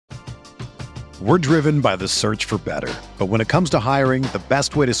We're driven by the search for better. But when it comes to hiring, the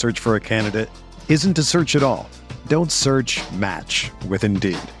best way to search for a candidate isn't to search at all. Don't search, match with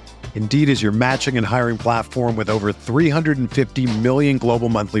Indeed. Indeed is your matching and hiring platform with over 350 million global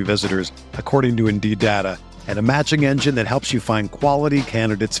monthly visitors, according to Indeed data, and a matching engine that helps you find quality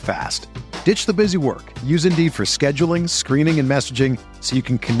candidates fast. Ditch the busy work. Use Indeed for scheduling, screening, and messaging so you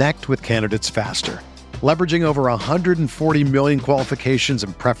can connect with candidates faster. Leveraging over 140 million qualifications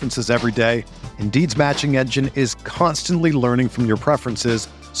and preferences every day, Indeed's matching engine is constantly learning from your preferences,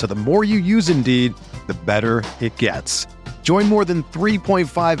 so the more you use Indeed, the better it gets. Join more than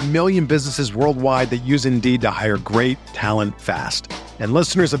 3.5 million businesses worldwide that use Indeed to hire great talent fast. And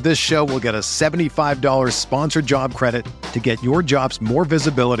listeners of this show will get a $75 sponsored job credit to get your jobs more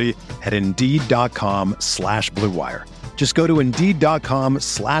visibility at Indeed.com/Blue Wire. Just go to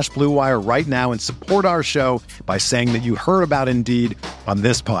Indeed.com/Blue Wire right now and support our show by saying that you heard about Indeed on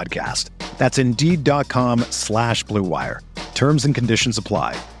this podcast. That's Indeed.com/Blue Wire. Terms and conditions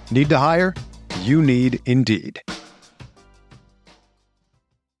apply. Need to hire? You need Indeed.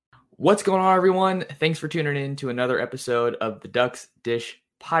 What's going on, everyone? Thanks for tuning in to another episode of the Ducks Dish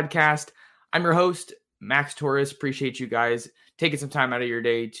podcast. I'm your host, Max Torres. Appreciate you guys taking some time out of your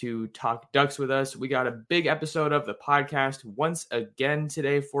day to talk Ducks with us. We got a big episode of the podcast once again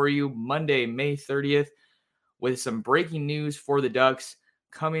today for you, Monday, May 30th, with some breaking news for the Ducks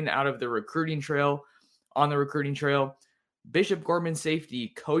coming out of the recruiting trail. On the recruiting trail, Bishop Gorman safety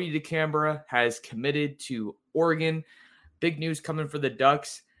Cody DeCambra has committed to Oregon. Big news coming for the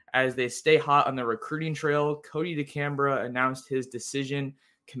Ducks as they stay hot on the recruiting trail. Cody DeCambra announced his decision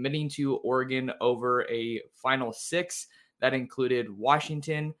committing to Oregon over a final 6 that included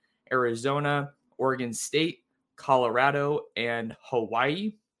Washington, Arizona, Oregon State, Colorado, and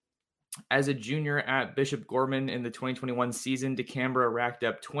Hawaii. As a junior at Bishop Gorman in the 2021 season, DeCambra racked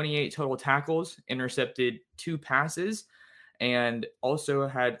up 28 total tackles, intercepted 2 passes, and also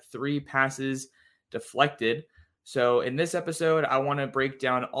had 3 passes deflected. So in this episode, I want to break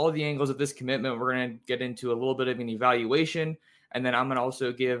down all the angles of this commitment. We're going to get into a little bit of an evaluation, and then I'm going to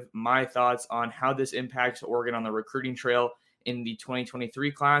also give my thoughts on how this impacts Oregon on the recruiting trail in the 2023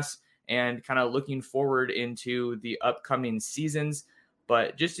 class and kind of looking forward into the upcoming seasons.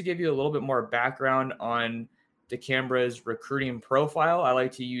 But just to give you a little bit more background on DeCambra's recruiting profile, I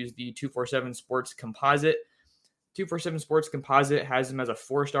like to use the 247 Sports Composite. 247 Sports Composite has him as a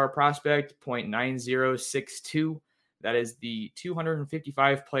 4-star prospect, .9062. That is the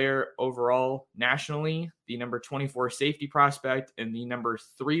 255 player overall nationally, the number 24 safety prospect, and the number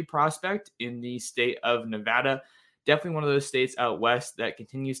 3 prospect in the state of Nevada. Definitely one of those states out west that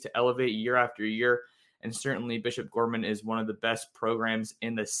continues to elevate year after year. And certainly Bishop Gorman is one of the best programs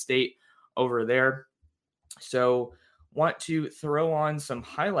in the state over there. So want to throw on some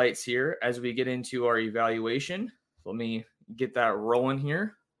highlights here as we get into our evaluation. Let me get that rolling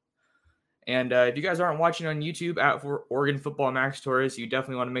here. And if you guys aren't watching on YouTube at Oregon Football Max Torres, you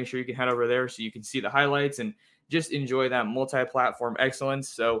definitely want to make sure you can head over there so you can see the highlights and just enjoy that multi-platform excellence.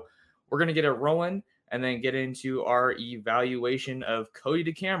 So we're going to get it rolling and then get into our evaluation of Cody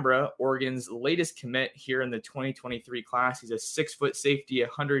DeCambra, Oregon's latest commit here in the 2023 class. He's a 6-foot safety,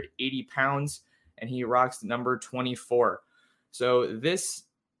 180 pounds, and he rocks the number 24. So this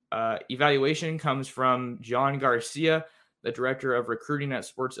evaluation comes from John Garcia, the director of recruiting at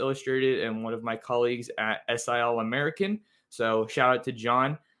Sports Illustrated and one of my colleagues at SIL American. So shout out to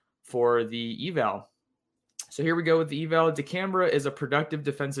John for the eval. So here we go with the eval. DeCambra is a productive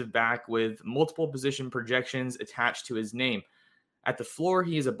defensive back with multiple position projections attached to his name. At the floor,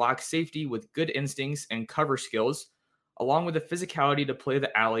 he is a box safety with good instincts and cover skills, along with the physicality to play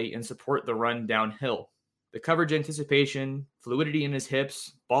the alley and support the run downhill. The coverage anticipation, fluidity in his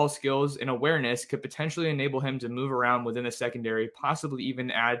hips, ball skills, and awareness could potentially enable him to move around within the secondary, possibly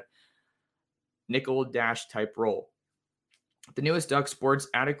even add nickel dash type role. The newest Duck sports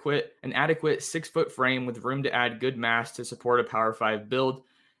an adequate 6-foot frame with room to add good mass to support a Power 5 build.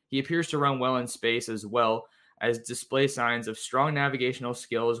 He appears to run well in space as well as display signs of strong navigational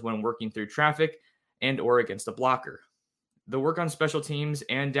skills when working through traffic and or against a blocker. The work on special teams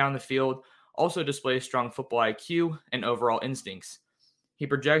and down the field also displays strong football IQ and overall instincts. He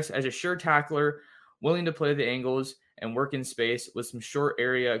projects as a sure tackler, willing to play the angles and work in space with some short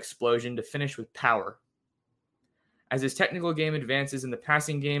area explosion to finish with power. As his technical game advances in the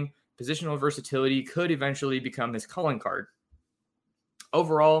passing game, positional versatility could eventually become his calling card.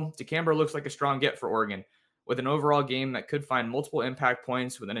 Overall, DeCambra looks like a strong get for Oregon, with an overall game that could find multiple impact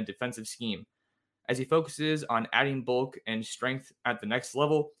points within a defensive scheme. As he focuses on adding bulk and strength at the next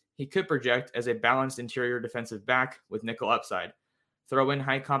level, he could project as a balanced interior defensive back with nickel upside. throw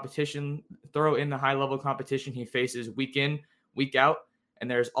in the high level competition he faces week in, week out. And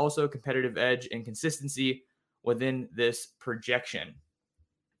there's also competitive edge and consistency within this projection.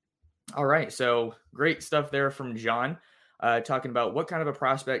 All right, so great stuff there from John, talking about what kind of a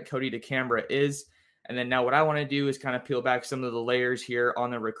prospect Cody DeCambra is. And then now what I want to do is kind of peel back some of the layers here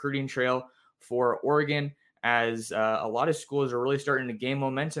on the recruiting trail for Oregon, as a lot of schools are really starting to gain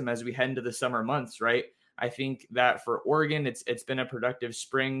momentum as we head into the summer months, right? I think that for Oregon, it's been a productive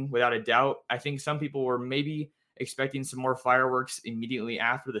spring without a doubt. I think some people were maybe expecting some more fireworks immediately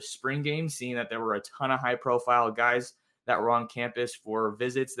after the spring game, seeing that there were a ton of high-profile guys that were on campus for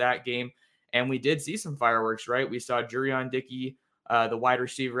visits that game. And we did see some fireworks, right? We saw Jurion Dickey, the wide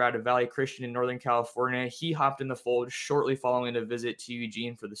receiver out of Valley Christian in Northern California. He hopped in the fold shortly following a visit to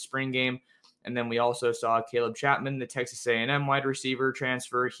Eugene for the spring game. And then we also saw Caleb Chapman, the Texas A&M wide receiver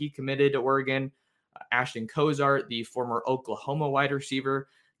transfer. He committed to Oregon. Ashton Cozart, the former Oklahoma wide receiver,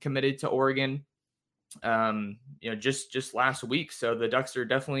 committed to Oregon. Just last week. So the Ducks are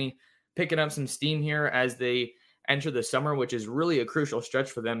definitely picking up some steam here as they enter the summer, which is really a crucial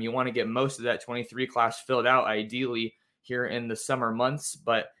stretch for them. You want to get most of that 23 class filled out, ideally, here in the summer months.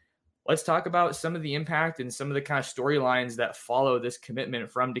 But let's talk about some of the impact and some of the kind of storylines that follow this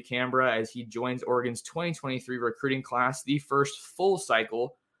commitment from DeCambra as he joins Oregon's 2023 recruiting class, the first full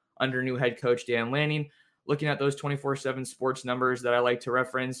cycle under new head coach Dan Lanning. Looking at those 24/7 sports numbers that I like to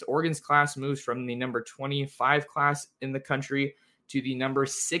reference, Oregon's class moves from the number 25 class in the country to the number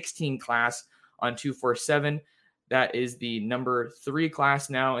 16 class on 247. That is the number 3 class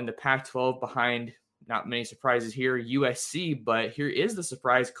now in the Pac-12, behind, not many surprises here, USC, but here is the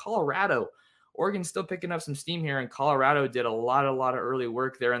surprise, Colorado. Oregon's still picking up some steam here, and Colorado did a lot of early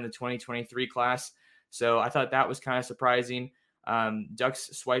work there in the 2023 class. So I thought that was kind of surprising.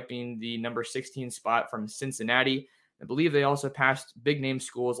 Ducks swiping the number 16 spot from Cincinnati. I believe they also passed big name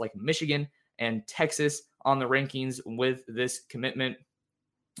schools like Michigan and Texas on the rankings with this commitment.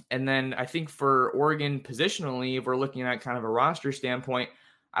 And then I think for Oregon positionally, if we're looking at kind of a roster standpoint,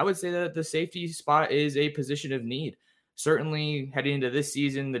 I would say that the safety spot is a position of need. Certainly heading into this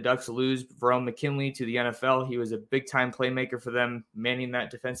season, the Ducks lose Verone McKinley to the NFL. He was a big-time playmaker for them, manning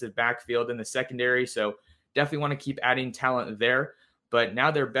that defensive backfield in the secondary. So definitely want to keep adding talent there. But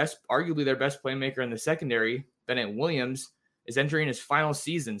now arguably their best playmaker in the secondary, Bennett Williams, is entering his final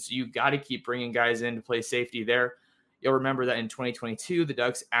season. So you got to keep bringing guys in to play safety there. You'll remember that in 2022, the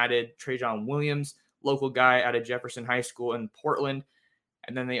Ducks added Trajan Williams, local guy out of Jefferson High School in Portland.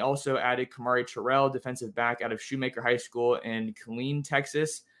 And then they also added Kamari Terrell, defensive back out of Shoemaker High School in Killeen,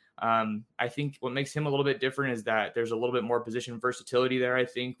 Texas. I think what makes him a little bit different is that there's a little bit more position versatility there. I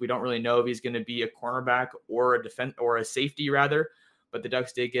think we don't really know if he's going to be a cornerback or a safety rather, but the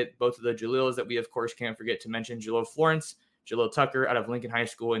Ducks did get both of the Jalils that we of course can't forget to mention, Jalil Florence, Jalil Tucker out of Lincoln High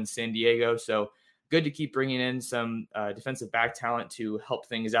School in San Diego. So good to keep bringing in some defensive back talent to help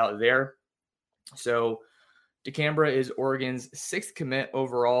things out there. So DeCambra is Oregon's 6th commit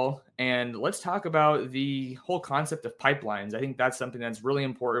overall. And let's talk about the whole concept of pipelines. I think that's something that's really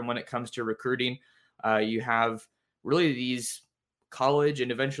important when it comes to recruiting. You have really these college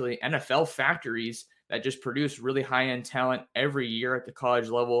and eventually NFL factories that just produce really high-end talent every year at the college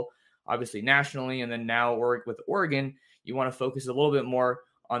level, obviously nationally. And then now with Oregon, you want to focus a little bit more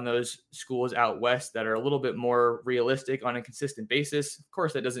on those schools out west that are a little bit more realistic on a consistent basis. Of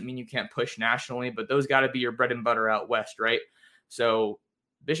course, that doesn't mean you can't push nationally, but those got to be your bread and butter out west, right? So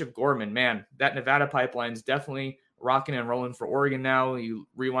Bishop Gorman, man, that Nevada pipeline is definitely rocking and rolling for Oregon now. You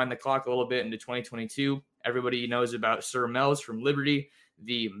rewind the clock a little bit into 2022. Everybody knows about Sir Mel's from Liberty,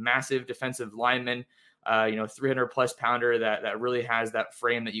 the massive defensive lineman, 300-plus pounder that really has that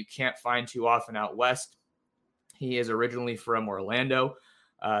frame that you can't find too often out west. He is originally from Orlando.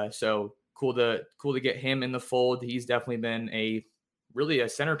 So cool to get him in the fold. He's definitely been a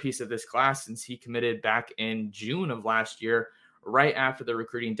centerpiece of this class since he committed back in June of last year, right after the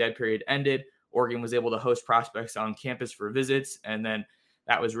recruiting dead period ended. Oregon was able to host prospects on campus for visits, and then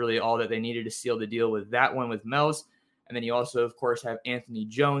that was really all that they needed to seal the deal with that one with Mel's. And then you also, of course, have Anthony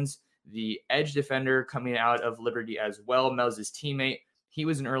Jones, the edge defender coming out of Liberty as well. Mel's his teammate. He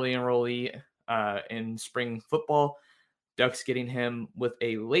was an early enrollee in spring football. Ducks getting him with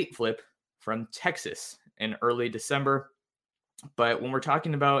a late flip from Texas in early December. But when we're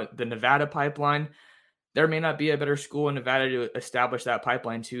talking about the Nevada pipeline, there may not be a better school in Nevada to establish that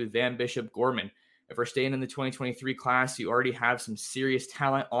pipeline to than Bishop Gorman. If we're staying in the 2023 class, you already have some serious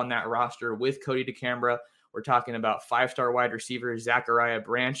talent on that roster with Cody DeCambra. We're talking about 5-star wide receiver Zachariah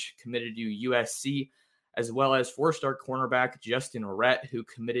Branch, committed to USC, as well as 4-star cornerback Justin Rhett, who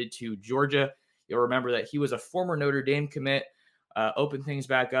committed to Georgia. You'll remember that he was a former Notre Dame commit. open things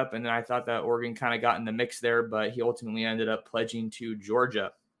back up. And then I thought that Oregon kind of got in the mix there, but he ultimately ended up pledging to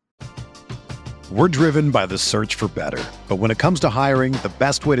Georgia. We're driven by the search for better. But when it comes to hiring, the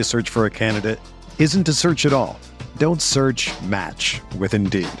best way to search for a candidate isn't to search at all. Don't search, match with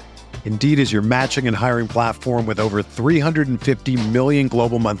Indeed. Indeed is your matching and hiring platform with over 350 million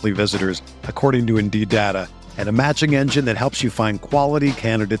global monthly visitors, according to Indeed data, and a matching engine that helps you find quality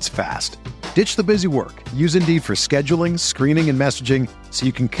candidates fast. Ditch the busy work. Use Indeed for scheduling, screening, and messaging so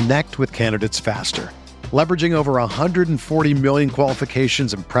you can connect with candidates faster. Leveraging over 140 million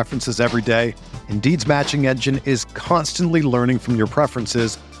qualifications and preferences every day, Indeed's matching engine is constantly learning from your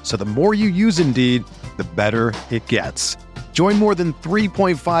preferences, so the more you use Indeed, the better it gets. Join more than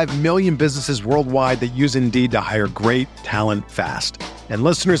 3.5 million businesses worldwide that use Indeed to hire great talent fast. And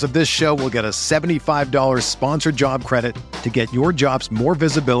listeners of this show will get a $75 sponsored job credit to get your jobs more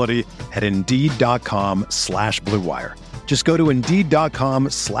visibility at Indeed.com/Blue Wire. Just go to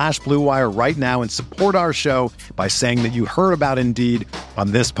Indeed.com/Blue Wire right now and support our show by saying that you heard about Indeed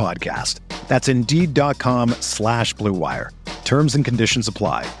on this podcast. That's Indeed.com/Blue Wire. Terms and conditions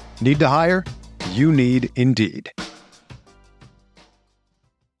apply. Need to hire? You need Indeed.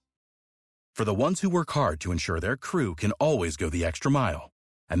 For the ones who work hard to ensure their crew can always go the extra mile,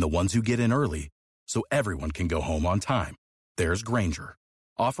 and the ones who get in early so everyone can go home on time, there's Grainger,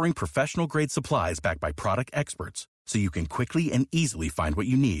 offering professional-grade supplies backed by product experts so you can quickly and easily find what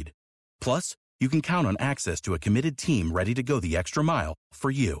you need. Plus, you can count on access to a committed team ready to go the extra mile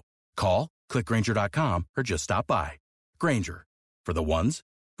for you. Call, click Grainger.com, or just stop by. Grainger, for the ones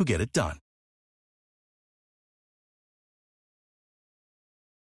who get it done.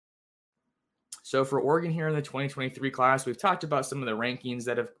 So for Oregon here in the 2023 class, we've talked about some of the rankings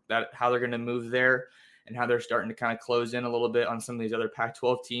how they're going to move there and how they're starting to kind of close in a little bit on some of these other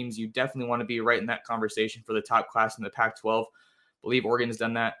Pac-12 teams. You definitely want to be right in that conversation for the top class in the Pac-12. I believe Oregon has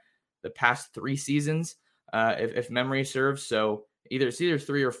done that the past 3 seasons, if memory serves. So it's either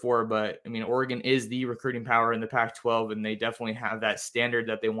 3 or 4, but I mean, Oregon is the recruiting power in the Pac-12, and they definitely have that standard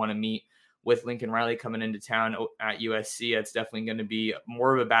that they want to meet. With Lincoln Riley coming into town at USC, it's definitely going to be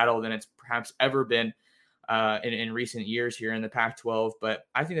more of a battle than it's perhaps ever been in recent years here in the Pac-12. But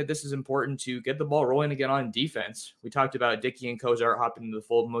I think that this is important to get the ball rolling again on defense. We talked about Dickey and Kozart hopping into the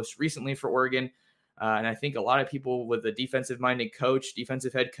fold most recently for Oregon. And I think a lot of people with a defensive-minded coach,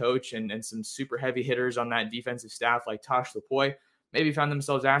 defensive head coach, and some super heavy hitters on that defensive staff like Tosh Lupoi maybe found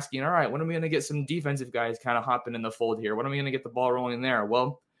themselves asking, all right, when are we going to get some defensive guys kind of hopping in the fold here? When are we going to get the ball rolling there?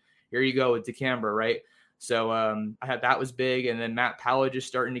 Well, here you go with DeCamber, right? So I had that was big, and then Matt Powledge is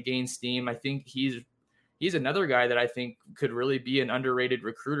starting to gain steam. I think he's another guy that I think could really be an underrated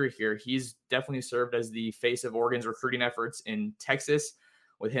recruiter here. He's definitely served as the face of Oregon's recruiting efforts in Texas,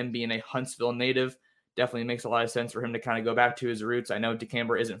 with him being a Huntsville native. Definitely makes a lot of sense for him to kind of go back to his roots. I know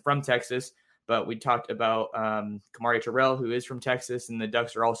DeCamber isn't from Texas, but we talked about Kamari Terrell, who is from Texas, and the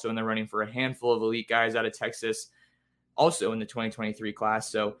Ducks are also in the running for a handful of elite guys out of Texas, also in the 2023 class.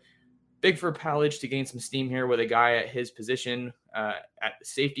 So big for Powledge to gain some steam here with a guy at his position at the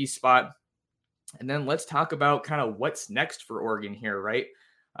safety spot. And then let's talk about kind of what's next for Oregon here, right?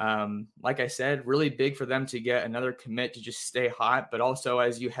 Like I said, really big for them to get another commit to just stay hot, but also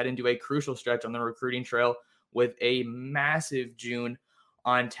as you head into a crucial stretch on the recruiting trail with a massive June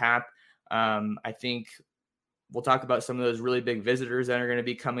on tap. I think we'll talk about some of those really big visitors that are going to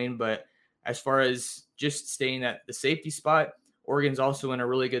be coming, but as far as just staying at the safety spot, Oregon's also in a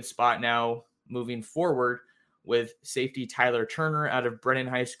really good spot now moving forward with safety Tyler Turner out of Brennan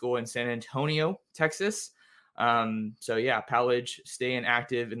High School in San Antonio, Texas. So yeah, Powledge staying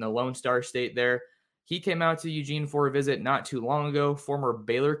active in the Lone Star State there. He came out to Eugene for a visit not too long ago, former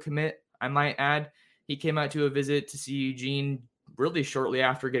Baylor commit, I might add. He came out to a visit to see Eugene really shortly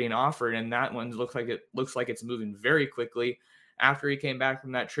after getting offered, and that one looks like it's moving very quickly. After he came back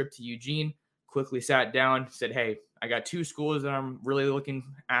from that trip to Eugene, quickly sat down, said, hey, I got 2 schools that I'm really looking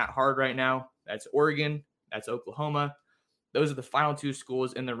at hard right now. That's Oregon, that's Oklahoma. Those are the final 2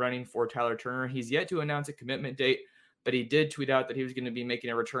 schools in the running for Tyler Turner. He's yet to announce a commitment date, but he did tweet out that he was going to be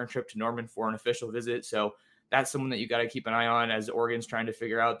making a return trip to Norman for an official visit. So that's someone that you got to keep an eye on as Oregon's trying to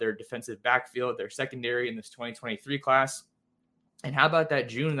figure out their defensive backfield, their secondary in this 2023 class. And how about that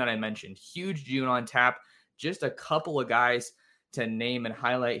June that I mentioned? Huge June on tap. Just a couple of guys to name and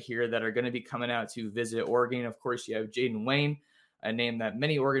highlight here that are going to be coming out to visit Oregon. Of course, you have Jaden Wayne, a name that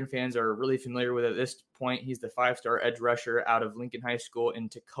many Oregon fans are really familiar with at this point. He's the 5-star edge rusher out of Lincoln High School in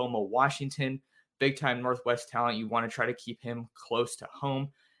Tacoma, Washington. Big-time Northwest talent. You want to try to keep him close to home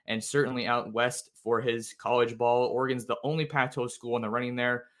and certainly out west for his college ball. Oregon's the only Pac-12 school in the running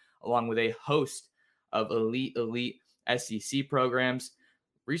there, along with a host of elite SEC programs.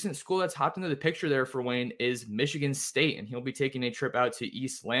 Recent school that's hopped into the picture there for Wayne is Michigan State, and he'll be taking a trip out to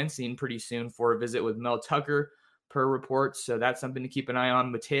East Lansing pretty soon for a visit with Mel Tucker, per reports. So that's something to keep an eye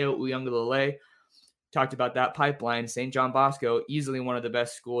on. Mateo Uiagalelei, talked about that pipeline. St. John Bosco, easily one of the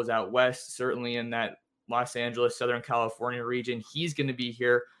best schools out west, certainly in that Los Angeles, Southern California region. He's going to be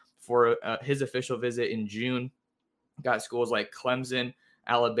here for his official visit in June. Got schools like Clemson,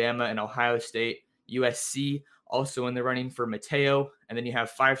 Alabama, and Ohio State. USC also in the running for Mateo. And then you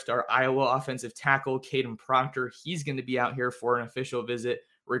have 5-star Iowa offensive tackle Caden Proctor. He's going to be out here for an official visit.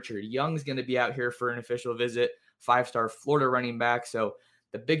 Richard Young's going to be out here for an official visit. 5-star Florida running back. So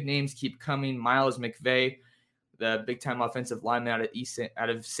the big names keep coming. Miles McVay, the big-time offensive lineman out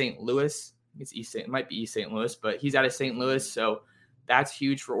of St. Louis. It might be East St. Louis, but he's out of St. Louis. So that's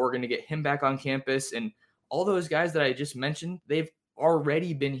huge for Oregon to get him back on campus. And all those guys that I just mentioned, they've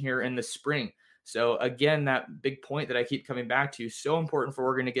already been here in the spring. So again, that big point that I keep coming back to, so important for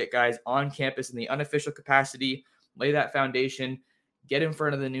Oregon to get guys on campus in the unofficial capacity, lay that foundation, get in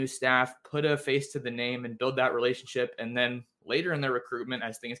front of the new staff, put a face to the name and build that relationship. And then later in their recruitment,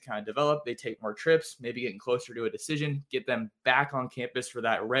 as things kind of develop, they take more trips, maybe getting closer to a decision, get them back on campus for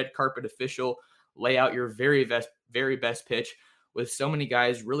that red carpet official, lay out your very best pitch, with so many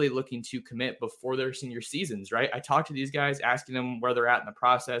guys really looking to commit before their senior seasons, right? I talk to these guys, asking them where they're at in the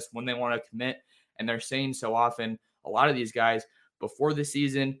process, when they want to commit, and they're saying so often, a lot of these guys, before the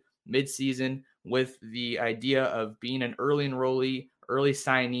season, mid-season, with the idea of being an early enrollee, early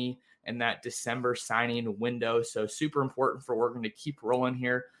signee, and that December signing window. So super important for Oregon to keep rolling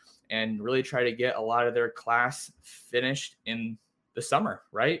here and really try to get a lot of their class finished in the summer,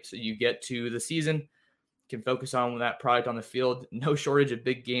 right? So you get to the season, can focus on that product on the field. No shortage of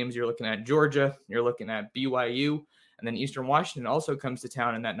big games. You're looking at Georgia, you're looking at BYU, and then Eastern Washington also comes to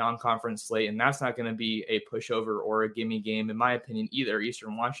town in that non-conference slate, and that's not going to be a pushover or a gimme game, in my opinion, either.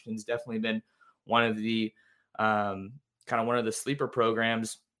 Eastern Washington's definitely been one of the one of the sleeper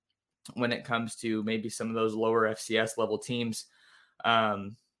programs when it comes to maybe some of those lower FCS level teams. I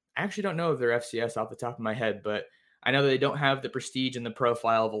actually don't know if they're FCS off the top of my head, but I know they don't have the prestige and the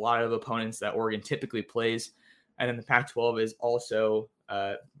profile of a lot of opponents that Oregon typically plays. And then the Pac-12 is also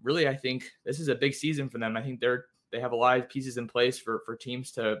really, I think this is a big season for them. I think they have a lot of pieces in place for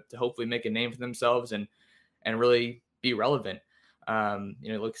teams to hopefully make a name for themselves and really be relevant.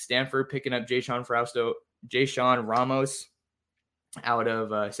 Look, Stanford picking up Jayshon Ramos out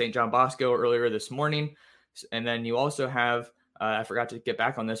of St. John Bosco earlier this morning. And then you also have, I forgot to get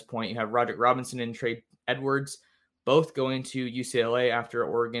back on this point, you have Roderick Robinson and Trey Edwards, both going to UCLA after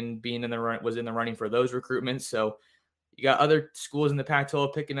Oregon being was in the running for those recruitments. So you got other schools in the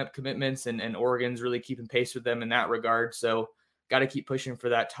Pac-12 picking up commitments, and Oregon's really keeping pace with them in that regard. So got to keep pushing for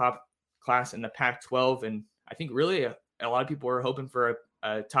that top class in the Pac-12. And I think really a lot of people are hoping for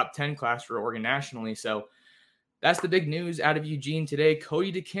a top 10 class for Oregon nationally. So that's the big news out of Eugene today.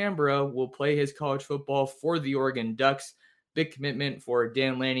 Cody DeCambra will play his college football for the Oregon Ducks. Big commitment for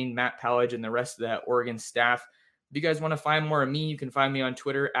Dan Lanning, Matt Powledge, and the rest of that Oregon staff. If you guys want to find more of me, you can find me on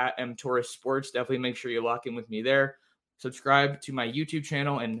Twitter at mtorresports. Definitely make sure you lock in with me there. Subscribe to my YouTube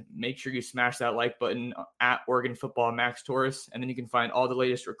channel and make sure you smash that like button at Oregon Football Max Torres. And then you can find all the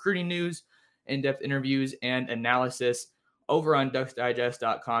latest recruiting news, in-depth interviews, and analysis over on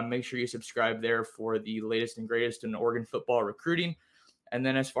ducksdigest.com. Make sure you subscribe there for the latest and greatest in Oregon football recruiting. And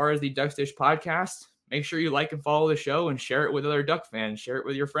then as far as the Ducks Dish podcast, make sure you like and follow the show and share it with other Duck fans. Share it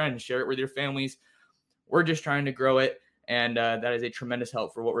with your friends. Share it with your families. We're just trying to grow it, and that is a tremendous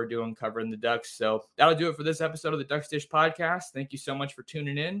help for what we're doing covering the Ducks. So that'll do it for this episode of the Ducks Dish podcast. Thank you so much for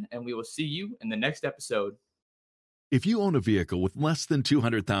tuning in, and we will see you in the next episode. If you own a vehicle with less than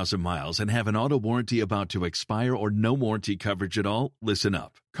 200,000 miles and have an auto warranty about to expire or no warranty coverage at all, listen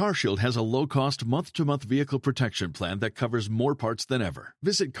up. CarShield has a low-cost month-to-month vehicle protection plan that covers more parts than ever.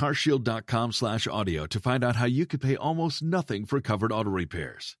 Visit carshield.com/audio to find out how you could pay almost nothing for covered auto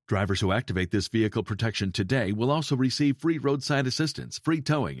repairs. Drivers who activate this vehicle protection today will also receive free roadside assistance, free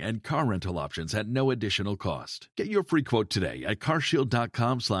towing, and car rental options at no additional cost. Get your free quote today at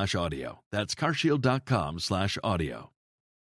carshield.com/audio. That's carshield.com/audio.